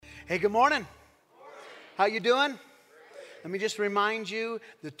Hey, good morning. How you doing? Let me just remind you,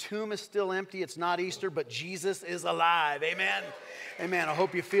 the tomb is still empty. It's not Easter, but Jesus is alive. Amen. Amen. I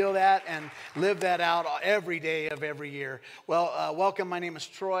hope you feel that and live that out every day of every year. Well, welcome. My name is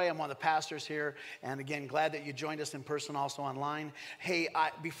Troy. I'm one of the pastors here. And again, glad that you joined us in person, also online. Hey,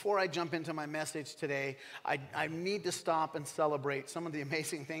 before I jump into my message today, I need to stop and celebrate some of the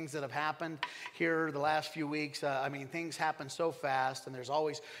amazing things that have happened here the last few weeks. Things happen so fast, and there's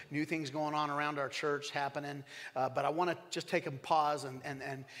always new things going on around our church happening. But I want to just take a pause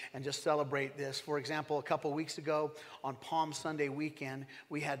and just celebrate this. For example, a couple weeks ago on Palm Sunday weekend,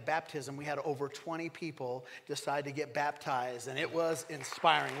 we had baptism. We had over 20 people decide to get baptized, and it was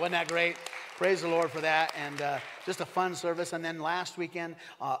inspiring. Wasn't that great? Praise the Lord for that, and just a fun service. And then last weekend,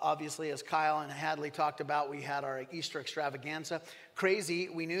 obviously, as Kyle and Hadley talked about, we had our Easter extravaganza. Crazy.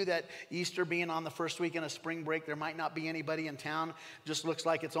 We knew that Easter being on the first weekend of spring break, there might not be anybody in town. Just looks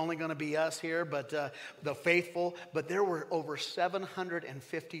like it's only going to be us here, but the faithful. But there were over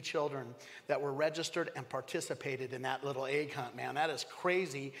 750 children that were registered and participated in that little egg hunt, man. That is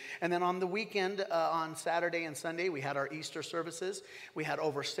crazy. And then on the weekend, on Saturday and Sunday, we had our Easter services. We had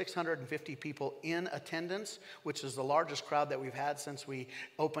over 650 people in attendance, which is the largest crowd that we've had since we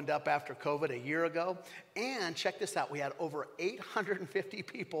opened up after COVID a year ago. And check this out, we had over 850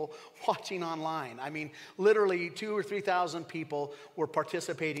 people watching online. I mean, literally 2,000 or 3,000 people were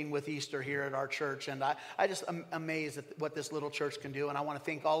participating with Easter here at our church. And I just am amazed at what this little church can do. And I want to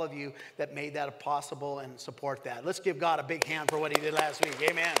thank all of you that made that possible and support that. Let's give God a big hand for what he did last week.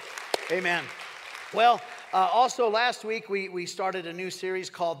 Amen. Amen. Well, also last week we started a new series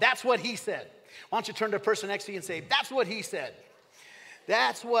called That's What He Said. Why don't you turn to the person next to you and say, that's what he said.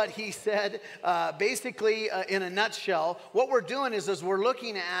 That's what he said. Basically, in a nutshell, what we're doing is we're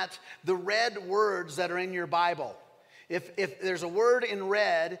looking at the red words that are in your Bible. If there's a word in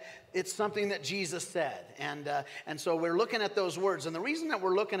red, it's something that Jesus said. And so we're looking at those words. And the reason that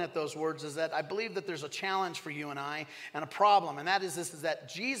we're looking at those words is that I believe that there's a challenge for you and I and a problem. And that is this, is that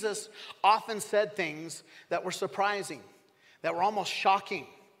Jesus often said things that were surprising, that were almost shocking.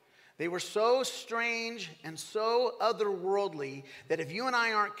 They were so strange and so otherworldly that if you and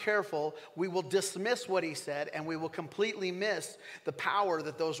I aren't careful, we will dismiss what he said and we will completely miss the power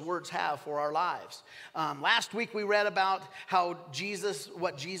that those words have for our lives. Last week we read about what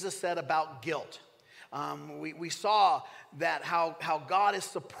Jesus said about guilt. We saw that how God is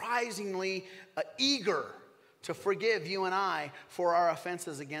surprisingly eager to forgive you and I for our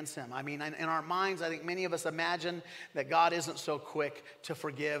offenses against him. I mean, in our minds, I think many of us imagine that God isn't so quick to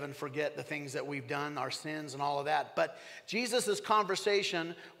forgive and forget the things that we've done, our sins and all of that. But Jesus'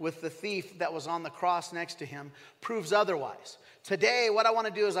 conversation with the thief that was on the cross next to him proves otherwise. Today, what I want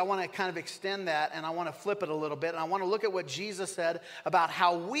to do is I want to kind of extend that and I want to flip it a little bit. And I want to look at what Jesus said about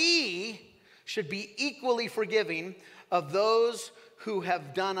how we should be equally forgiving of those who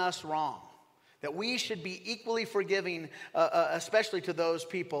have done us wrong. That we should be equally forgiving, especially to those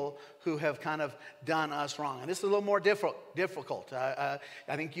people who have kind of done us wrong. And this is a little more difficult. I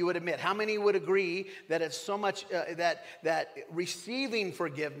think you would admit. How many would agree that it's so much that receiving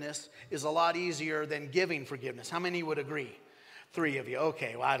forgiveness is a lot easier than giving forgiveness? How many would agree? 3 of you.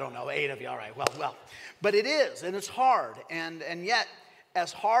 Okay, well, I don't know. 8 of you. All right. Well. But it is, and it's hard. And yet,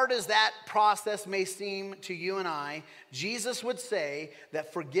 as hard as that process may seem to you and I, Jesus would say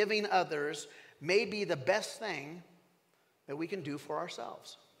that forgiving others may be the best thing that we can do for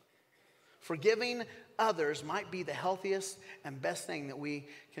ourselves. Forgiving others might be the healthiest and best thing that we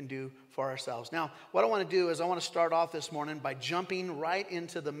can do for ourselves. Now, what I want to do is I want to start off this morning by jumping right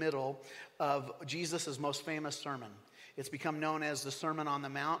into the middle of Jesus' most famous sermon. It's become known as the Sermon on the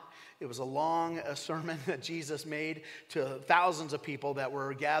Mount. It was a long sermon that Jesus made to thousands of people that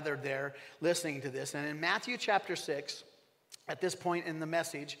were gathered there listening to this. And in Matthew chapter 6, at this point in the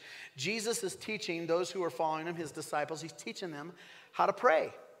message, Jesus is teaching those who are following him, his disciples, he's teaching them how to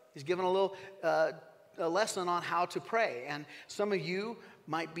pray. He's giving a little a lesson on how to pray. And some of you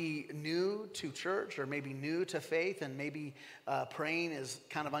might be new to church or maybe new to faith, and maybe praying is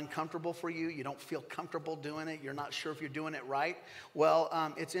kind of uncomfortable for you. You don't feel comfortable doing it. You're not sure if you're doing it right.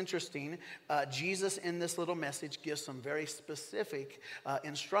 Well, it's interesting. Jesus in this little message gives some very specific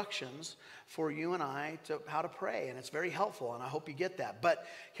instructions for you and I to how to pray, and it's very helpful, and I hope you get that. But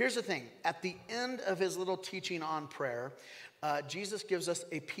here's the thing. At the end of his little teaching on prayer, Jesus gives us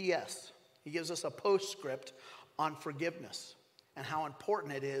a PS. He gives us a postscript on forgiveness and how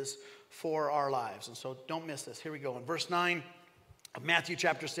important it is for our lives. And so don't miss this. Here we go. In verse 9 of Matthew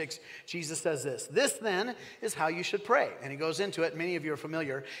chapter 6, Jesus says this. This then is how you should pray. And he goes into it. Many of you are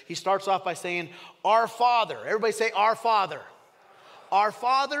familiar. He starts off by saying, Our Father. Everybody say, Our Father. Our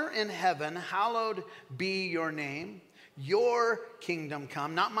Father in heaven, hallowed be your name. Your kingdom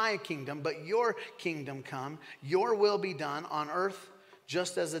come, not my kingdom, but your kingdom come. Your will be done on earth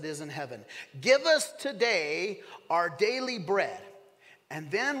just as it is in heaven. Give us today our daily bread.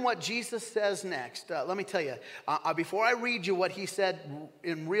 And then what Jesus says next, let me tell you, before I read you what he said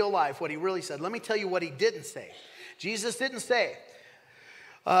in real life, what he really said, let me tell you what he didn't say. Jesus didn't say,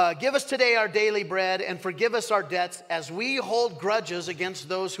 give us today our daily bread and forgive us our debts as we hold grudges against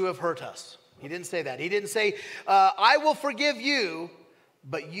those who have hurt us. He didn't say that. He didn't say, I will forgive you,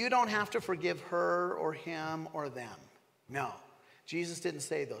 but you don't have to forgive her or him or them. No. Jesus didn't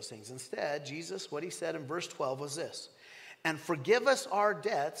say those things. Instead, Jesus, what he said in verse 12 was this: and forgive us our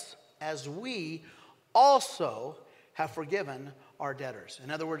debts as we also have forgiven our debtors.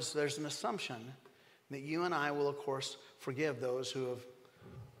 In other words, there's an assumption that you and I will, of course, forgive those who have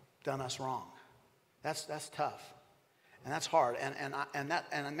done us wrong. That's tough. And that's hard.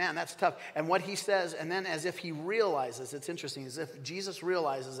 And man, that's tough. And what he says, and then as if he realizes, it's interesting, as if Jesus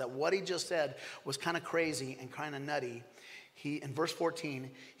realizes that what he just said was kind of crazy and kind of nutty, in verse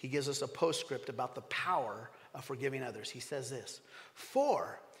 14, he gives us a postscript about the power of forgiving others. He says this: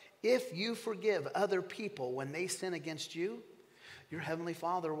 for if you forgive other people when they sin against you, your heavenly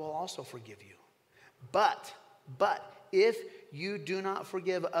Father will also forgive you. But if you do not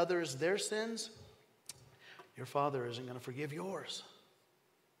forgive others their sins, your Father isn't going to forgive yours.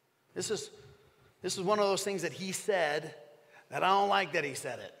 This is one of those things that he said that I don't like that he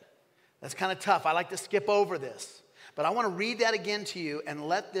said it. That's kind of tough. I like to skip over this. But I want to read that again to you and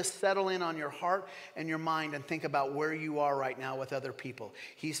let this settle in on your heart and your mind and think about where you are right now with other people.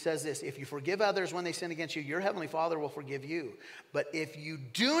 He says this: if you forgive others when they sin against you, your heavenly Father will forgive you. But if you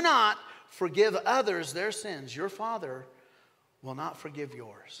do not forgive others their sins, your Father will not forgive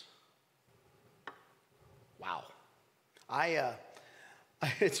yours. Wow.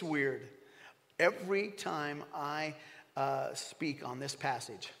 It's weird. Every time I speak on this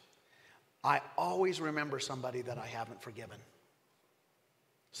passage, I always remember somebody that I haven't forgiven.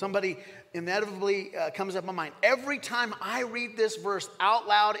 Somebody inevitably comes up in my mind. Every time I read this verse out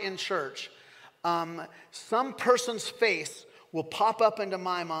loud in church, some person's face will pop up into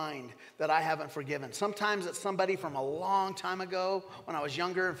my mind that I haven't forgiven. Sometimes it's somebody from a long time ago when I was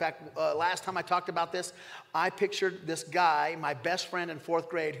younger. In fact, last time I talked about this, I pictured this guy, my best friend in 4th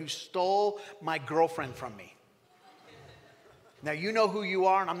grade, who stole my girlfriend from me. Now, you know who you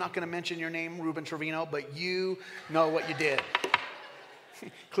are, and I'm not going to mention your name, Ruben Trevino, but you know what you did.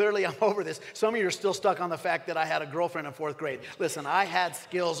 Clearly, I'm over this. Some of you are still stuck on the fact that I had a girlfriend in 4th grade. Listen, I had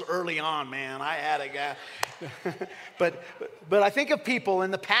skills early on, man. I had a guy. But I think of people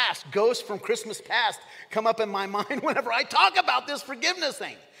in the past, ghosts from Christmas past come up in my mind whenever I talk about this forgiveness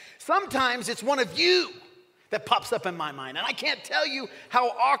thing. Sometimes it's one of you that pops up in my mind. And I can't tell you how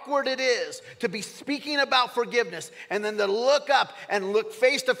awkward it is to be speaking about forgiveness and then to look up and look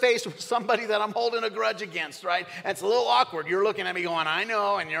face to face with somebody that I'm holding a grudge against, right? And it's a little awkward. You're looking at me going, I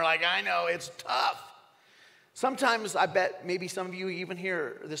know. And you're like, I know. It's tough. Sometimes I bet maybe some of you even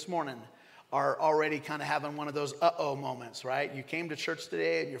here this morning are already kind of having one of those uh-oh moments, right? You came to church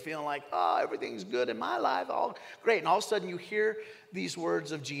today and you're feeling like, oh, everything's good in my life, all great. And all of a sudden you hear these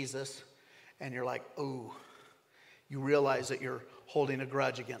words of Jesus and you're like, oh. You realize that you're holding a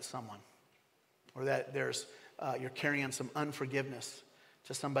grudge against someone, or that you're carrying some unforgiveness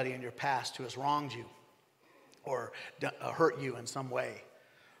to somebody in your past who has wronged you or hurt you in some way.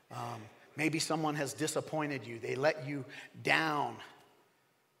 Maybe someone has disappointed you. They let you down.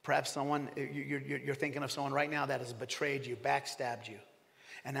 Perhaps you're thinking of someone right now that has betrayed you, backstabbed you.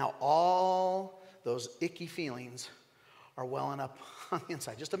 And now all those icky feelings are welling up on the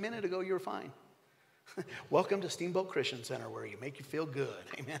inside. Just a minute ago, you were fine. Welcome to Steamboat Christian Center, where you make you feel good.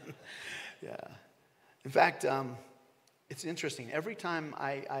 Amen. Yeah. In fact, it's interesting. Every time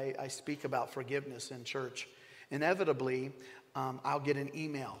I speak about forgiveness in church, inevitably, I'll get an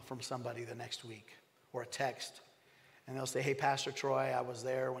email from somebody the next week or a text. And they'll say, hey, Pastor Troy, I was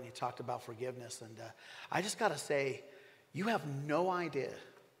there when you talked about forgiveness. And I just got to say, you have no idea.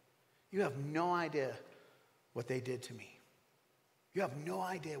 You have no idea what they did to me. You have no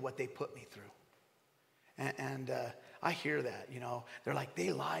idea what they put me through. And I hear that, you know. They're like,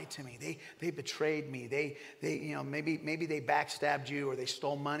 they lied to me. They betrayed me. They you know, maybe they backstabbed you, or they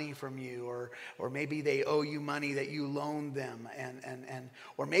stole money from you, or maybe they owe you money that you loaned them, and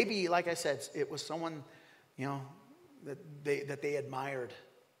or maybe, like I said, it was someone, you know, that they admired,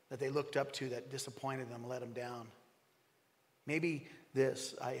 that they looked up to, that disappointed them, let them down. Maybe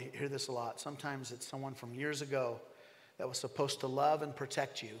I hear this a lot. Sometimes it's someone from years ago that was supposed to love and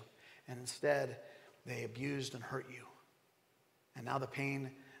protect you, and instead they abused and hurt you. And now the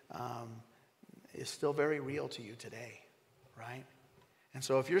pain is still very real to you today, right? And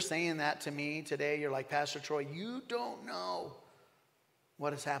so if you're saying that to me today, you're like, Pastor Troy, you don't know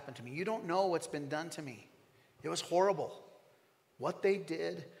what has happened to me. You don't know what's been done to me. It was horrible. What they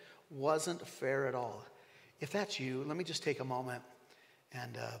did wasn't fair at all. If that's you, let me just take a moment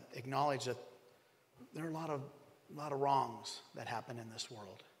and acknowledge that there are a lot of wrongs that happen in this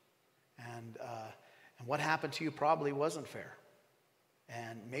world. And what happened to you probably wasn't fair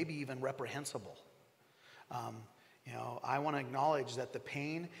and maybe even reprehensible. I want to acknowledge that the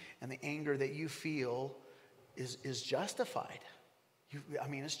pain and the anger that you feel is justified.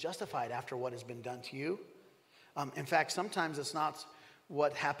 It's justified after what has been done to you. In fact, sometimes it's not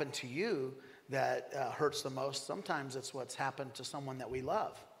what happened to you that hurts the most. Sometimes it's what's happened to someone that we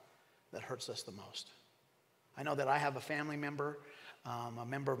love that hurts us the most. I know that I have a family member, a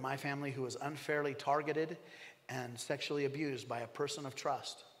member of my family who was unfairly targeted and sexually abused by a person of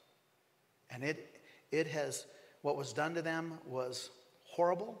trust. And what was done to them was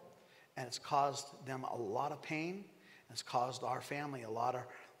horrible, and it's caused them a lot of pain, and it's caused our family a lot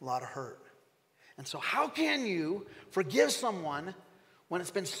of hurt. And so how can you forgive someone when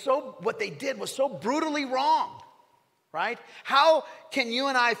what they did was so brutally wrong, right? How can you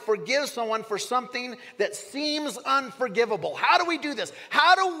and I forgive someone for something that seems unforgivable? How do we do this?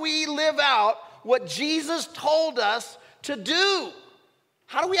 How do we live out what Jesus told us to do?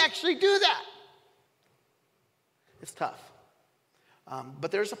 How do we actually do that? It's tough.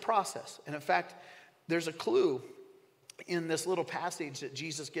 But there's a process. And in fact, there's a clue in this little passage that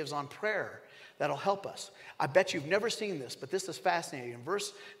Jesus gives on prayer that'll help us. I bet you've never seen this, but this is fascinating. In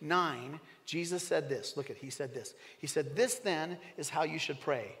verse 9, Jesus said this. Look, he said this. He said, "This then is how you should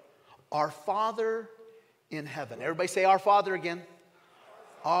pray. Our Father in heaven." Everybody say our Father again.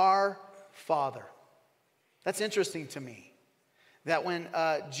 Our Father. That's interesting to me. That when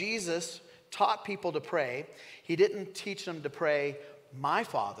Jesus taught people to pray, he didn't teach them to pray, "My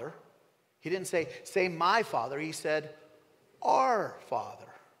Father." He didn't say my Father. He said, "Our Father."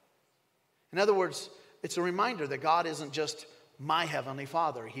 In other words, it's a reminder that God isn't just my Heavenly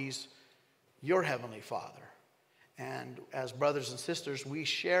Father. He's your Heavenly Father. And as brothers and sisters, we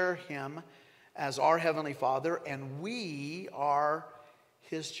share him as our Heavenly Father, and we are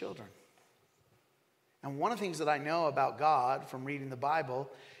his children. And one of the things that I know about God from reading the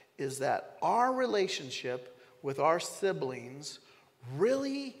Bible is that our relationship with our siblings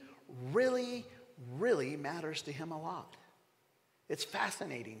really, really, really matters to him a lot. It's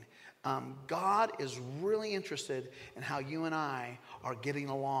fascinating. God is really interested in how you and I are getting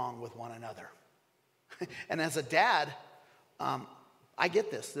along with one another. And as a dad, I get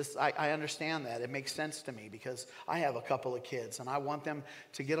this. I understand that. It makes sense to me because I have a couple of kids and I want them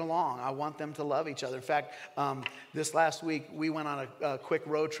to get along. I want them to love each other. In fact, this last week we went on a quick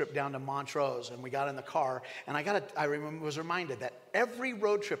road trip down to Montrose, and we got in the car, and I was reminded that every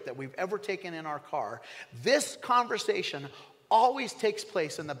road trip that we've ever taken in our car, this conversation always takes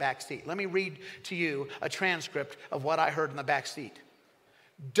place in the back seat. Let me read to you a transcript of what I heard in the back seat.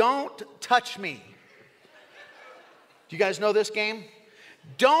 "Don't touch me." Do you guys know this game?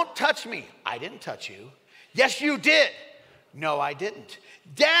 "Don't touch me." "I didn't touch you." "Yes, you did." "No, I didn't."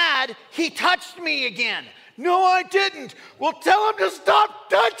 "Dad, he touched me again." "No, I didn't." "Well, tell him to stop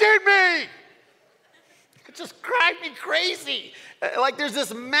touching me." It just drives me crazy. Like there's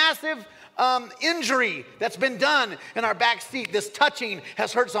this massive injury that's been done in our back seat. This touching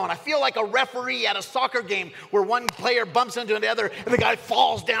has hurt someone. I feel like a referee at a soccer game where one player bumps into the other and the guy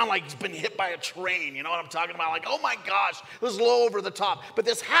falls down like he's been hit by a train. You know what I'm talking about? Like, oh my gosh, this is a little over the top. But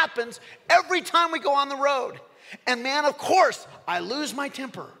this happens every time we go on the road. And man, of course, I lose my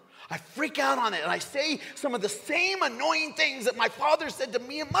temper. I freak out on it, and I say some of the same annoying things that my father said to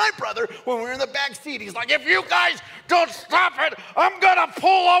me and my brother when we were in the back seat. He's like, "If you guys don't stop it, I'm going to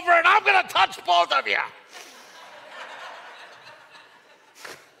pull over and I'm going to touch both of you."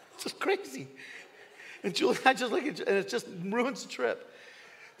 It's just crazy. And Julie, I just look at you, and it just ruins the trip.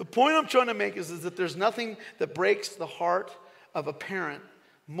 The point I'm trying to make is that there's nothing that breaks the heart of a parent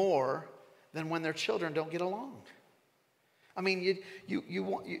more than when their children don't get along. I mean,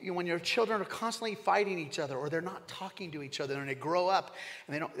 when your children are constantly fighting each other, or they're not talking to each other, and they grow up,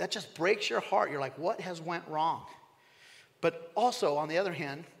 and that just breaks your heart. You're like, what has went wrong? But also, on the other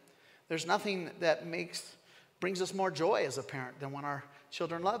hand, there's nothing that brings us more joy as a parent than when our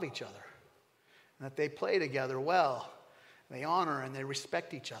children love each other, and that they play together well, they honor and they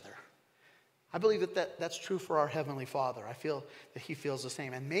respect each other. I believe that's true for our Heavenly Father. I feel that he feels the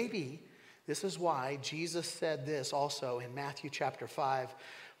same. And maybe this is why Jesus said this also in Matthew chapter 5,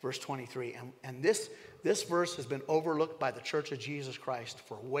 verse 23. And this verse has been overlooked by the Church of Jesus Christ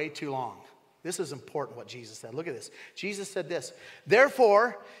for way too long. This is important what Jesus said. Look at this. Jesus said this,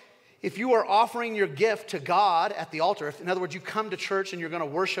 therefore, if you are offering your gift to God at the altar, in other words, you come to church and you're going to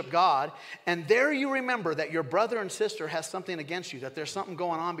worship God, and there you remember that your brother and sister has something against you, that there's something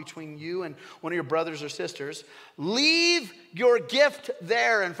going on between you and one of your brothers or sisters, leave your gift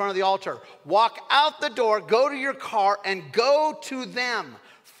there in front of the altar. Walk out the door, go to your car, and go to them.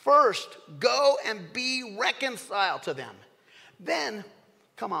 First, go and be reconciled to them. Then,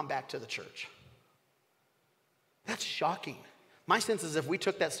 come on back to the church. That's shocking. My sense is if we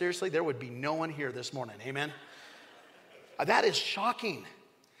took that seriously, there would be no one here this morning. Amen? That is shocking.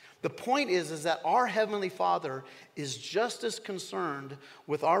 The point is that our Heavenly Father is just as concerned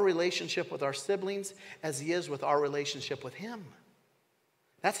with our relationship with our siblings as He is with our relationship with Him.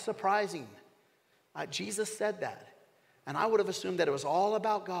 That's surprising. Jesus said that. And I would have assumed that it was all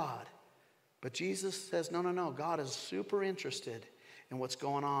about God. But Jesus says, no. God is super interested in what's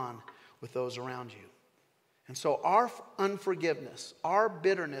going on with those around you. And so our unforgiveness, our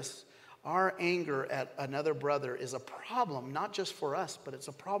bitterness, our anger at another brother is a problem, not just for us, but it's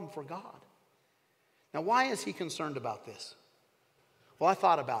a problem for God. Now, why is He concerned about this? Well, I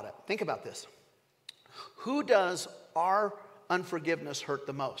thought about it. Think about this. Who does our unforgiveness hurt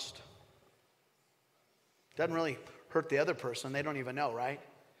the most? Doesn't really hurt the other person. They don't even know, right?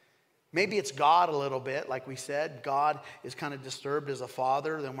 Maybe it's God a little bit, like we said. God is kind of disturbed as a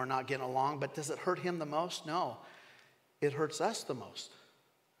father, then we're not getting along. But does it hurt Him the most? No. It hurts us the most.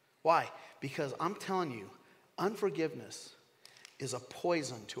 Why? Because I'm telling you, unforgiveness is a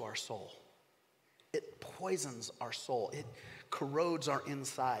poison to our soul. It poisons our soul. It corrodes our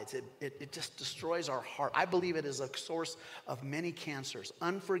insides. It just destroys our heart. I believe it is a source of many cancers.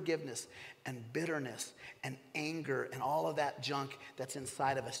 Unforgiveness and bitterness and anger and all of that junk that's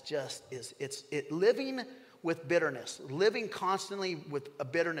inside of us just is, living with bitterness, living constantly with a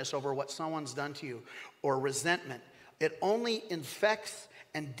bitterness over what someone's done to you or resentment. It only infects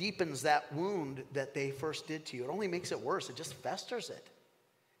and deepens that wound that they first did to you. It only makes it worse. It just festers it.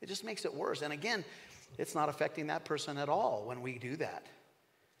 It just makes it worse. And again, it's not affecting that person at all when we do that.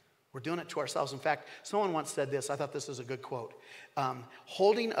 We're doing it to ourselves. In fact, someone once said this. I thought this is a good quote.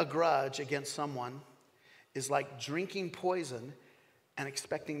 Holding a grudge against someone is like drinking poison and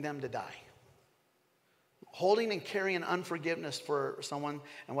expecting them to die. Holding and carrying unforgiveness for someone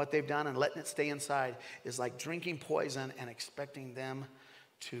and what they've done and letting it stay inside is like drinking poison and expecting them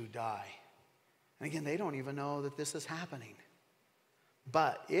to die. And again, they don't even know that this is happening.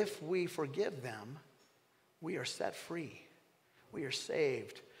 But if we forgive them, we are set free. We are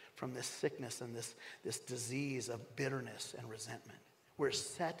saved from this sickness and this disease of bitterness and resentment. We're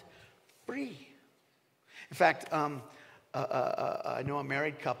set free. In fact, I know a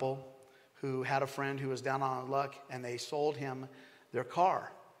married couple who had a friend who was down on luck, and they sold him their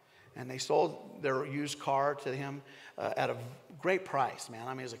car. And they sold their used car to him at a great price, man.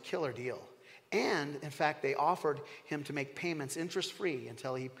 I mean, it was a killer deal. And, in fact, they offered him to make payments interest-free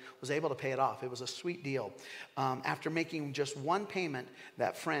until he was able to pay it off. It was a sweet deal. After making just one payment,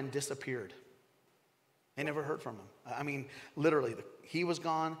 that friend disappeared. They never heard from him. I mean, literally, he was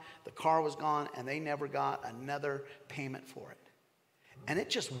gone, the car was gone, and they never got another payment for it. And it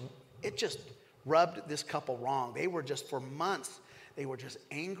just rubbed this couple wrong. They were just, for months, they were just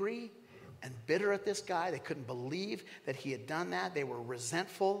angry and bitter at this guy. They couldn't believe that he had done that. They were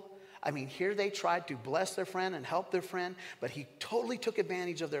resentful. I mean, here they tried to bless their friend and help their friend, but he totally took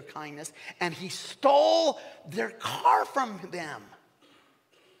advantage of their kindness, and he stole their car from them.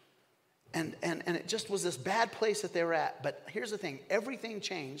 And it just was this bad place that they were at. But here's the thing. Everything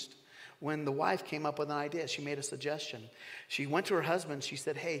changed when the wife came up with an idea. She made a suggestion. She went to her husband. She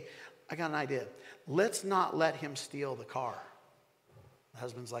said, hey, I got an idea. Let's not let him steal the car. The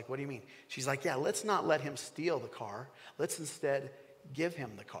husband's like, what do you mean? She's like, yeah, let's not let him steal the car. Let's instead give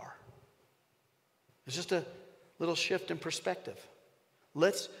him the car. It's just a little shift in perspective.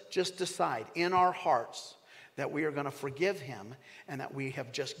 Let's just decide in our hearts that we are going to forgive him and that we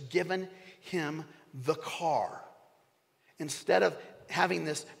have just given him the car. Instead of having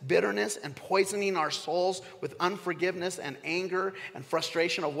this bitterness and poisoning our souls with unforgiveness and anger and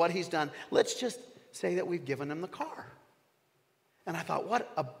frustration of what he's done, let's just say that we've given him the car. And I thought, what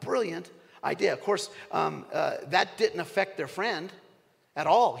a brilliant idea. Of course, that didn't affect their friend at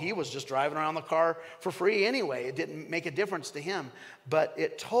all. He was just driving around the car for free anyway. It didn't make a difference to him. But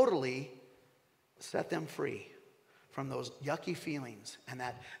it totally set them free from those yucky feelings and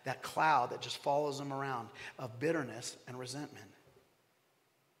that cloud that just follows them around of bitterness and resentment.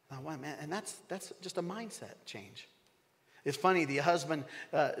 Now, man, and that's just a mindset change. It's funny, the husband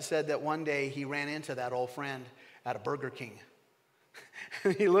said that one day he ran into that old friend at a Burger King.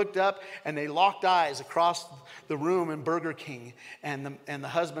 He looked up and they locked eyes across the room in Burger King. And the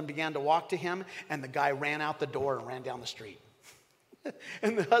husband began to walk to him, and the guy ran out the door and ran down the street.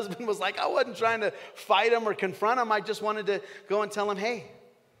 And the husband was like, I wasn't trying to fight him or confront him. I just wanted to go and tell him, hey,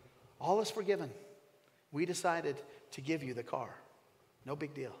 all is forgiven. We decided to give you the car. No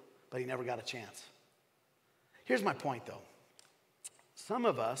big deal. But he never got a chance. Here's my point, though. Some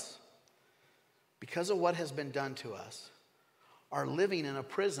of us, because of what has been done to us, are living in a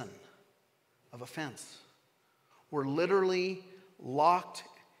prison of offense. We're literally locked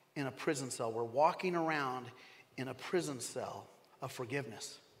in a prison cell. We're walking around in a prison cell of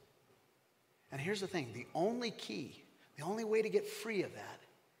forgiveness. And here's the thing. The only key, the only way to get free of that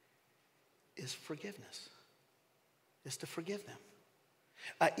is forgiveness, is to forgive them.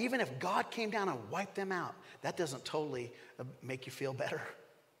 Even if God came down and wiped them out, that doesn't totally make you feel better.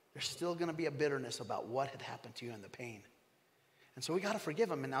 There's still going to be a bitterness about what had happened to you and the pain. And so we got to forgive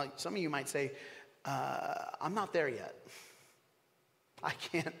them. And now some of you might say, I'm not there yet.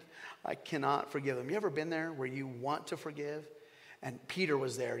 I cannot forgive them. You ever been there where you want to forgive? And Peter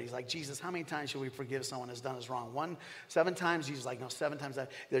was there. He's like, Jesus, how many times should we forgive someone who's done us wrong? 7 times? Jesus like, no, 7 times.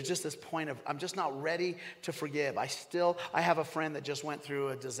 There's just this point of, I'm just not ready to forgive. I have a friend that just went through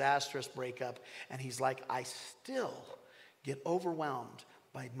a disastrous breakup. And he's like, I still get overwhelmed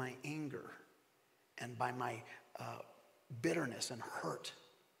by my anger and by my bitterness and hurt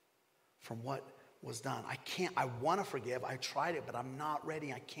from what was done. I want to forgive. I tried it, but I'm not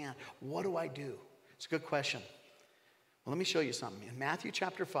ready. I can't. What do I do? It's a good question. Well, let me show you something. In Matthew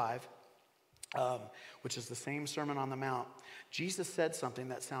chapter 5, which is the same Sermon on the Mount, Jesus said something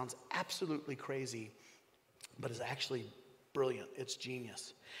that sounds absolutely crazy, but is actually brilliant. It's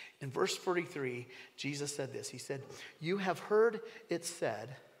genius. In verse 43, Jesus said this. He said, you have heard it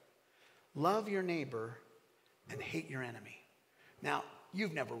said, love your neighbor and hate your enemy. Now,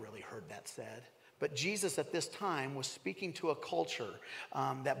 you've never really heard that said, but Jesus at this time was speaking to a culture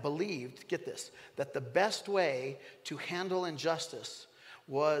that believed, get this, that the best way to handle injustice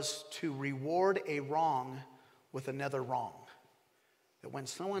was to reward a wrong with another wrong. That when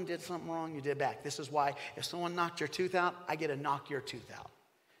someone did something wrong, you did back. This is why if someone knocked your tooth out, I get to knock your tooth out.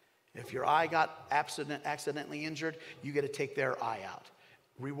 If your eye got accidentally injured, you get to take their eye out.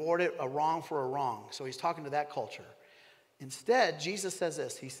 Reward it a wrong for a wrong. So he's talking to that culture. Instead, Jesus says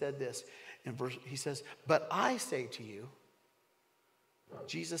this. He said this in verse. He says, but I say to you,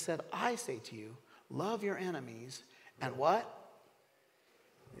 Jesus said, I say to you, love your enemies and what?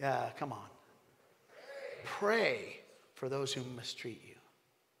 Yeah, come on. Pray for those who mistreat you.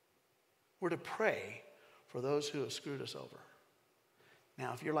 We're to pray for those who have screwed us over.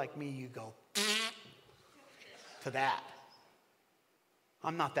 Now, if you're like me, you go to that.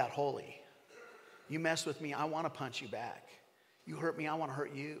 I'm not that holy. You mess with me, I want to punch you back. You hurt me, I want to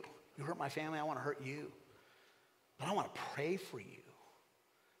hurt you. You hurt my family, I want to hurt you. But I want to pray for you.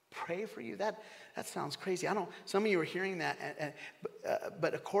 Pray for you. That sounds crazy. Some of you are hearing that.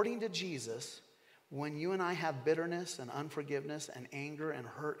 But according to Jesus, when you and I have bitterness and unforgiveness and anger and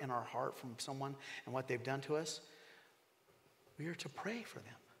hurt in our heart from someone and what they've done to us, we are to pray for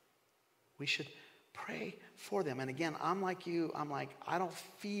them. We should pray for them. And again, I'm like you. I'm like, I don't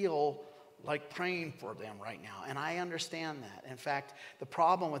feel like praying for them right now. And I understand that. In fact, the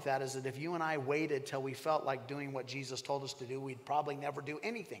problem with that is that if you and I waited till we felt like doing what Jesus told us to do, we'd probably never do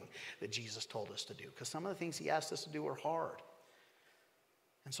anything that Jesus told us to do. Because some of the things he asked us to do are hard.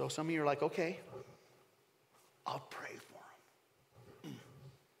 And so some of you are like, okay, I'll pray for them.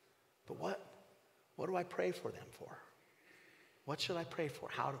 But what do I pray for them for? What should I pray for?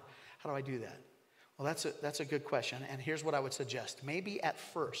 How do I do that? Well, that's a good question. And here's what I would suggest. Maybe at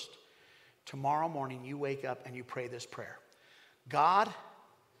first, tomorrow morning, you wake up and you pray this prayer. God,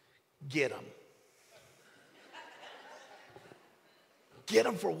 get them. Get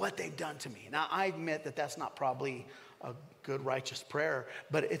them for what they've done to me. Now, I admit that that's not probably a good, righteous prayer,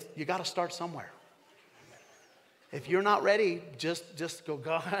 but you got to start somewhere. If you're not ready, just go,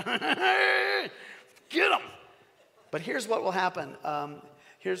 God, get them. But here's what will happen.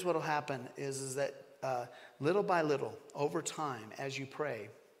 Here's what will happen is that little by little, over time, as you pray,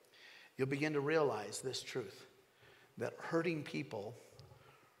 you'll begin to realize this truth, that hurting people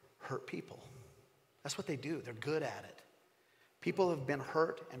hurt people. That's what they do. They're good at it. People have been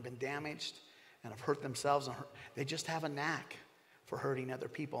hurt and been damaged and have hurt themselves. They just have a knack for hurting other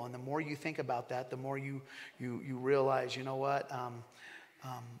people. And the more you think about that, the more you realize, you know what,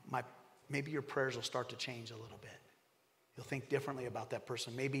 maybe your prayers will start to change a little bit. You'll think differently about that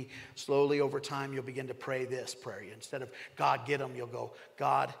person. Maybe slowly over time, you'll begin to pray this prayer. Instead of God, get them, you'll go,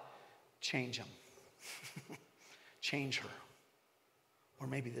 God, change them. Change her. Or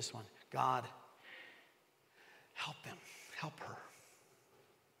maybe this one, God, help them. Help her.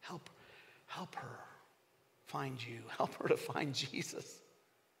 Help her find you. Help her to find Jesus.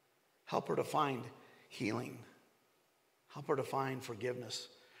 Help her to find healing. Help her to find forgiveness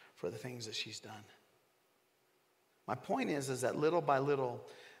for the things that she's done. My point is that little by little,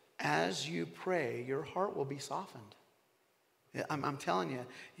 as you pray, your heart will be softened. I'm telling you,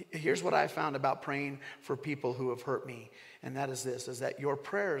 here's what I found about praying for people who have hurt me. And that is this, is that your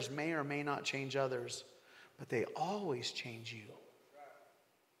prayers may or may not change others, but they always change you.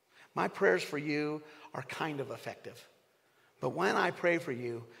 My prayers for you are kind of effective. But when I pray for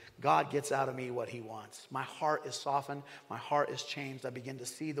you, God gets out of me what he wants. My heart is softened. My heart is changed. I begin to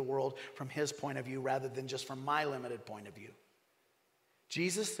see the world from his point of view rather than just from my limited point of view.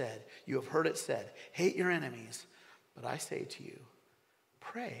 Jesus said, you have heard it said, hate your enemies. But I say to you,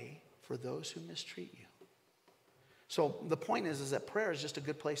 pray for those who mistreat you. So the point is that prayer is just a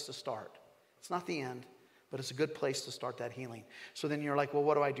good place to start. It's not the end, but it's a good place to start that healing. So then you're like, well,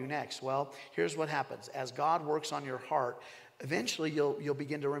 what do I do next? Well, here's what happens. As God works on your heart, eventually you'll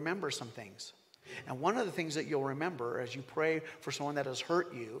begin to remember some things. And one of the things that you'll remember as you pray for someone that has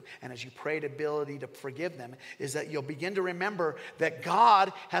hurt you and as you pray the ability to forgive them is that you'll begin to remember that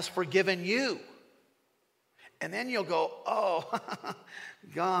God has forgiven you. And then you'll go, oh,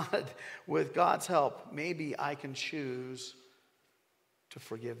 God, with God's help, maybe I can choose to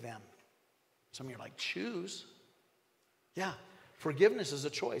forgive them. Some of you are like, choose? Yeah, forgiveness is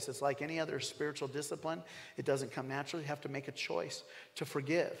a choice. It's like any other spiritual discipline. It doesn't come naturally. You have to make a choice to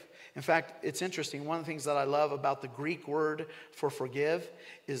forgive. In fact, it's interesting. One of the things that I love about the Greek word for forgive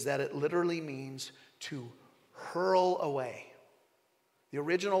is that it literally means to hurl away. The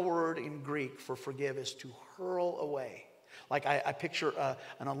original word in Greek for forgive is to hurl away. Like I picture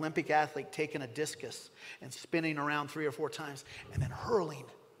an Olympic athlete taking a discus and spinning around 3 or 4 times and then hurling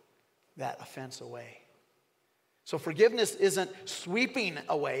that offense away. So forgiveness isn't sweeping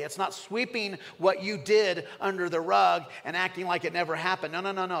away. It's not sweeping what you did under the rug and acting like it never happened.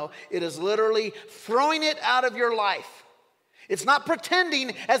 No. It is literally throwing it out of your life. It's not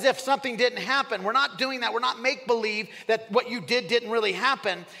pretending as if something didn't happen. We're not doing that. We're not make-believe that what you did didn't really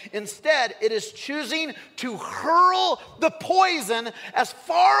happen. Instead, it is choosing to hurl the poison as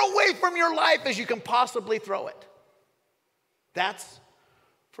far away from your life as you can possibly throw it. That's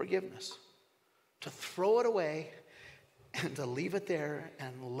forgiveness. To throw it away and to leave it there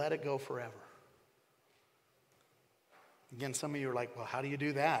and let it go forever. Again, some of you are like, well, how do you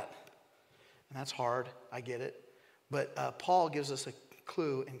do that? And that's hard. I get it. But Paul gives us a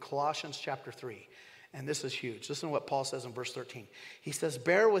clue in Colossians chapter 3. And this is huge. Listen to what Paul says in verse 13. He says,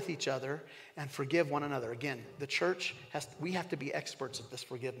 bear with each other and forgive one another. Again, the church, we have to be experts at this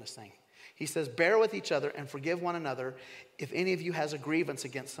forgiveness thing. He says, bear with each other and forgive one another if any of you has a grievance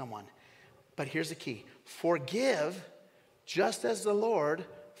against someone. But here's the key. Forgive just as the Lord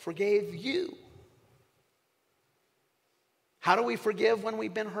forgave you. How do we forgive when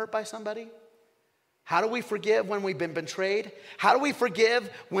we've been hurt by somebody? How do we forgive when we've been betrayed? How do we forgive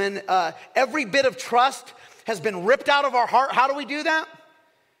when every bit of trust has been ripped out of our heart? How do we do that?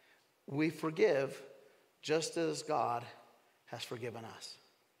 We forgive just as God has forgiven us.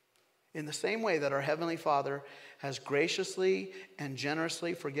 In the same way that our Heavenly Father has graciously and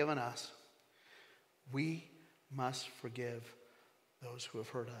generously forgiven us, we must forgive those who have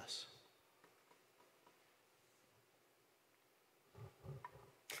hurt us.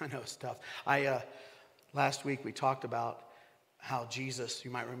 I know it's tough. Last week we talked about how Jesus,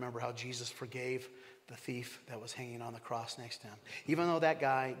 you might remember how Jesus forgave the thief that was hanging on the cross next to him. Even though that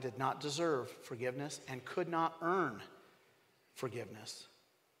guy did not deserve forgiveness and could not earn forgiveness,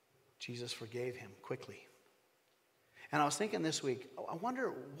 Jesus forgave him quickly. And I was thinking this week, I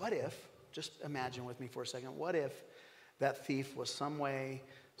wonder what if, just imagine with me for a second, what if that thief was some way,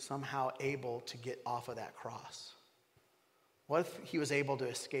 somehow able to get off of that cross? What if he was able to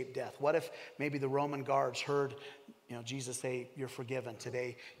escape death? What if maybe the Roman guards heard, Jesus say, you're forgiven.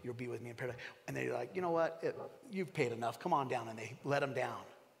 Today you'll be with me in paradise. And they're like, you know what? You've paid enough. Come on down. And they let him down.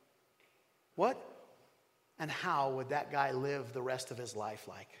 What and how would that guy live the rest of his life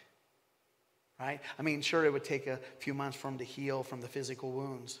like? Right? I mean, sure, it would take a few months for him to heal from the physical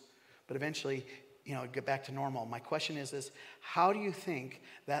wounds. But eventually, get back to normal. My question is how do you think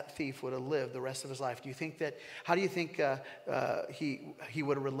that thief would have lived the rest of his life? How do you think he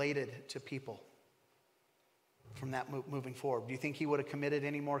would have related to people from that moving forward? Do you think he would have committed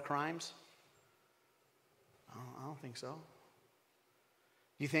any more crimes? I don't think so.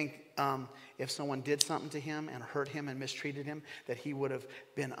 Do you think if someone did something to him and hurt him and mistreated him, that he would have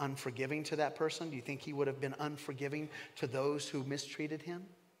been unforgiving to that person? Do you think he would have been unforgiving to those who mistreated him?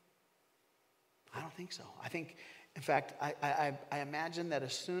 I don't think so. I think, in fact, I imagine that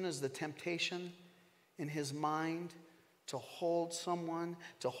as soon as the temptation in his mind to hold someone,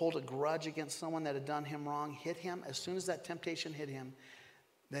 to hold a grudge against someone that had done him wrong, hit him, as soon as that temptation hit him,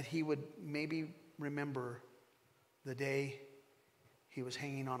 that he would maybe remember the day he was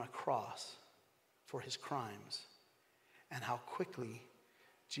hanging on a cross for his crimes and how quickly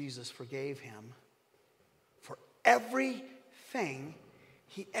Jesus forgave him for everything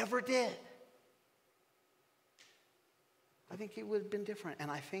he ever did. I think it would have been different. And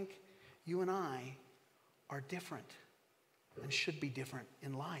I think you and I are different and should be different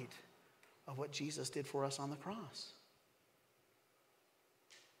in light of what Jesus did for us on the cross.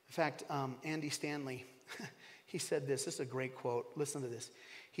 In fact, Andy Stanley, he said this. This is a great quote. Listen to this.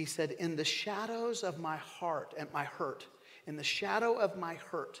 He said, in the shadows of my heart and my hurt, in the shadow of my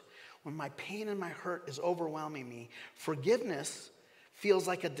hurt, when my pain and my hurt is overwhelming me, forgiveness feels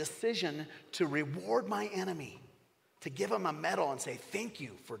like a decision to reward my enemy, to give him a medal and say, thank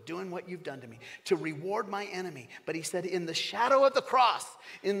you for doing what you've done to me, to reward my enemy. But he said, in the shadow of the cross,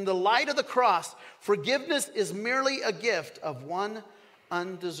 in the light of the cross, forgiveness is merely a gift of one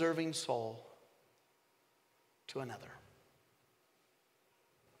undeserving soul to another.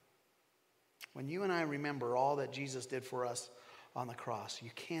 When you and I remember all that Jesus did for us on the cross, we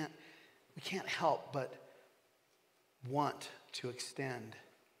can't help but want to extend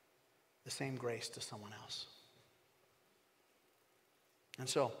the same grace to someone else. And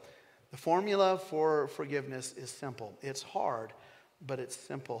so, the formula for forgiveness is simple. It's hard, but it's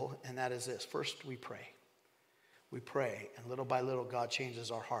simple, and that is this. First, we pray. We pray, and little by little, God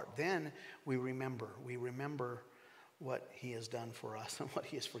changes our heart. Then we remember. We remember what he has done for us and what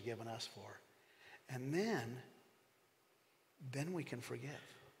he has forgiven us for. And then we can forgive.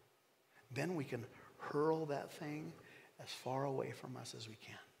 Then we can hurl that thing as far away from us as we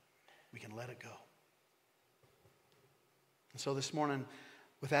can. We can let it go. And so this morning,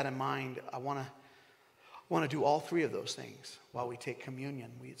 with that in mind, I want to do all three of those things while we take communion.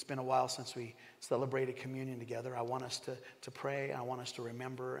 It's been a while since we celebrated communion together. I want us to pray, I want us to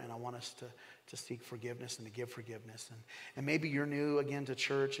remember, and I want us to seek forgiveness and to give forgiveness. And maybe you're new again to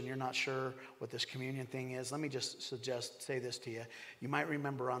church and you're not sure what this communion thing is. Let me just say this to you. You might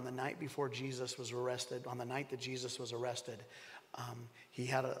remember on the night before Jesus was arrested, on the night that Jesus was arrested, he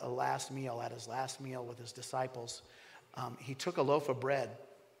had a last meal, at his last meal with his disciples. He took a loaf of bread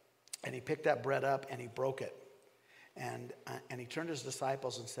and he picked that bread up and he broke it. And he turned to his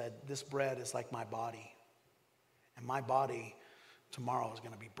disciples and said, this bread is like my body. And my body tomorrow is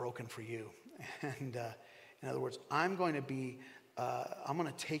going to be broken for you. And in other words, I'm going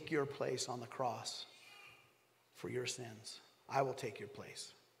to take your place on the cross for your sins. I will take your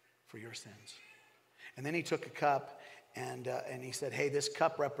place for your sins. And then he took a cup and he said, hey, this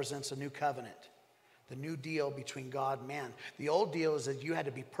cup represents a new covenant. The new deal between God and man. The old deal is that you had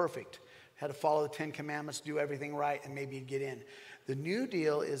to be perfect, had to follow the 10 commandments, do everything right, and maybe you'd get in. The new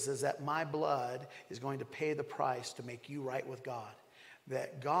deal is that my blood is going to pay the price to make you right with God.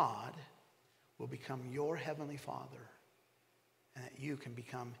 That God will become your heavenly Father and that you can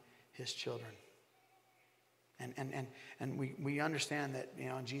become his children. And we understand that,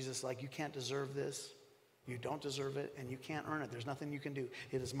 and Jesus, like, you can't deserve this. You don't deserve it, and you can't earn it. There's nothing you can do.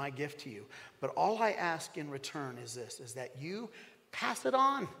 It is my gift to you. But all I ask in return is this, is that you pass it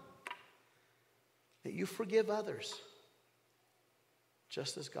on. That you forgive others,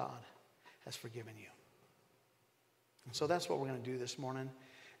 just as God has forgiven you. And so that's what we're going to do this morning.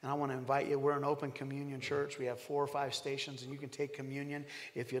 And I want to invite you. We're an open communion church. We have 4 or 5 stations, and you can take communion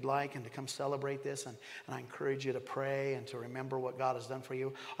if you'd like and to come celebrate this. And I encourage you to pray and to remember what God has done for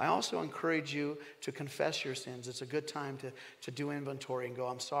you. I also encourage you to confess your sins. It's a good time to do inventory and go,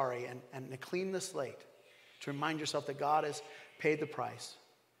 I'm sorry, and to clean the slate, to remind yourself that God has paid the price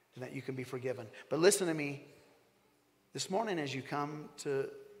and that you can be forgiven. But listen to me. This morning as you come to,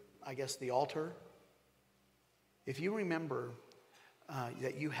 the altar, if you remember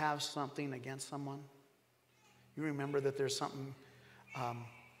that you have something against someone, you remember that there's something,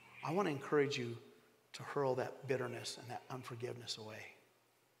 I want to encourage you to hurl that bitterness and that unforgiveness away.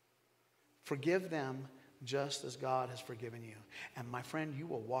 Forgive them just as God has forgiven you. And my friend, you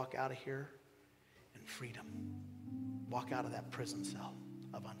will walk out of here in freedom. Walk out of that prison cell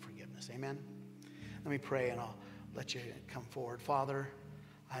of unforgiveness. Amen? Let me pray and I'll let you come forward. Father,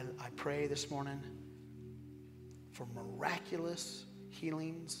 I pray this morning for miraculous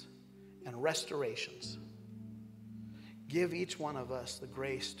healings and restorations. Give each one of us the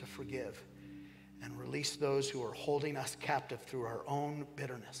grace to forgive and release those who are holding us captive through our own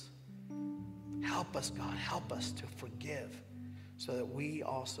bitterness. Help us, God. Help us to forgive so that we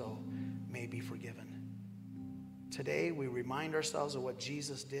also may be forgiven. Today, we remind ourselves of what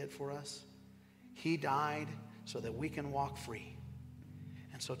Jesus did for us. He died so that we can walk free.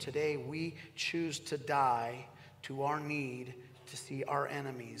 And so today, we choose to die to our need to see our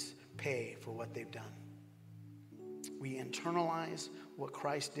enemies pay for what they've done. We internalize what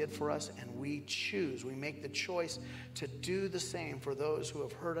Christ did for us, and we make the choice to do the same for those who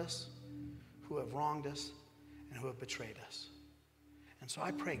have hurt us, who have wronged us, and who have betrayed us. And so I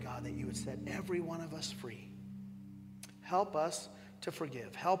pray, God, that you would set every one of us free. Help us to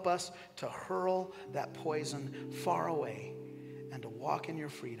forgive. Help us to hurl that poison far away and to walk in your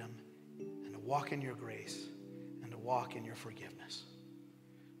freedom and to walk in your grace and to walk in your forgiveness.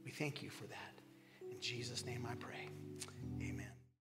 We thank you for that. In Jesus' name I pray.